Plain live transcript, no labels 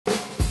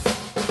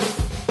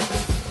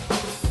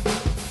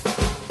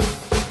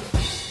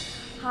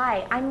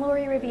Hi, I'm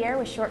Lori Riviere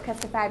with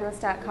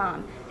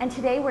ShortcutsToFabulous.com, and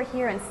today we're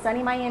here in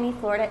sunny Miami,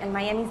 Florida in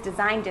Miami's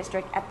Design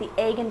District at the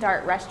Egg and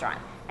Dart restaurant.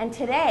 And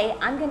today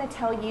I'm going to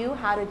tell you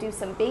how to do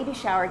some baby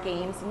shower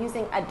games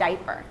using a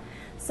diaper.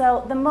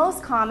 So the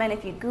most common,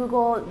 if you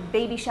Google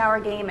baby shower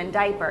game and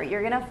diaper,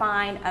 you're going to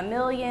find a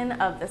million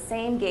of the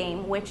same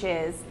game, which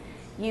is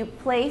you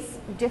place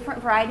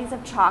different varieties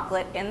of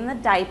chocolate in the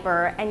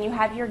diaper and you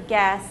have your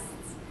guests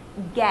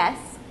guess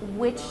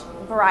which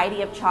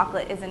variety of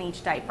chocolate is in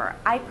each diaper.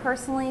 I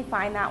personally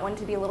find that one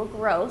to be a little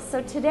gross,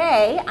 so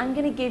today I'm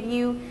going to give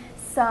you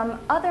some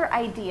other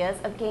ideas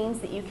of games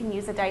that you can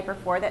use a diaper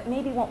for that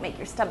maybe won't make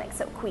your stomach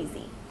so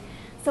queasy.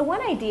 So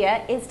one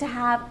idea is to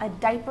have a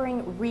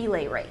diapering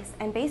relay race,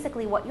 and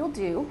basically what you'll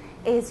do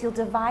is you'll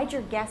divide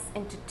your guests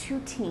into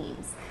two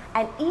teams,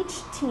 and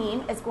each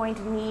team is going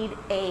to need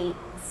a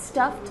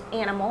stuffed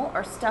animal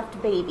or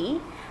stuffed baby,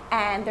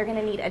 and they're going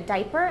to need a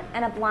diaper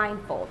and a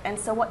blindfold. And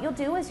so what you'll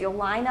do is you'll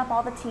line up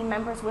all the team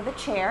members with a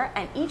chair,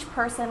 and each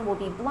person will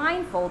be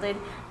blindfolded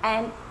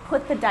and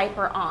put the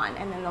diaper on,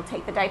 and then they'll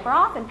take the diaper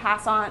off and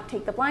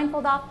take the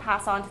blindfold off,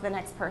 pass on to the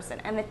next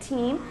person. And the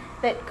team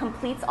that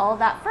completes all of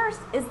that first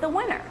is the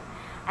winner.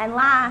 And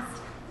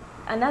last,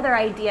 another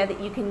idea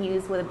that you can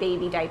use with a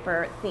baby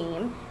diaper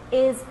theme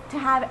is to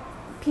have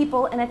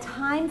people in a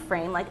time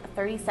frame, like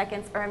 30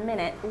 seconds or a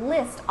minute,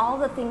 list all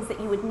the things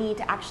that you would need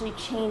to actually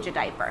change a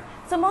diaper.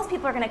 So most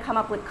people are going to come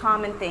up with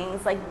common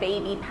things like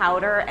baby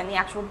powder and the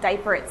actual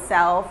diaper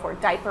itself, or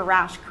diaper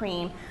rash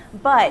cream.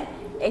 But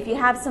if you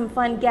have some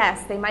fun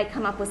guests, they might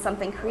come up with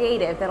something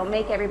creative that'll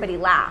make everybody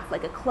laugh,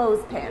 like a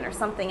clothespin or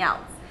something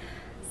else.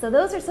 So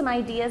those are some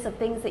ideas of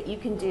things that you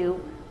can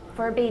do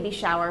for a baby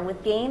shower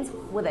with games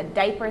with a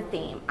diaper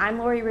theme. I'm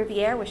Lori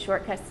Riviere with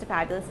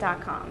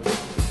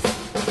ShortcutsToFabulous.com.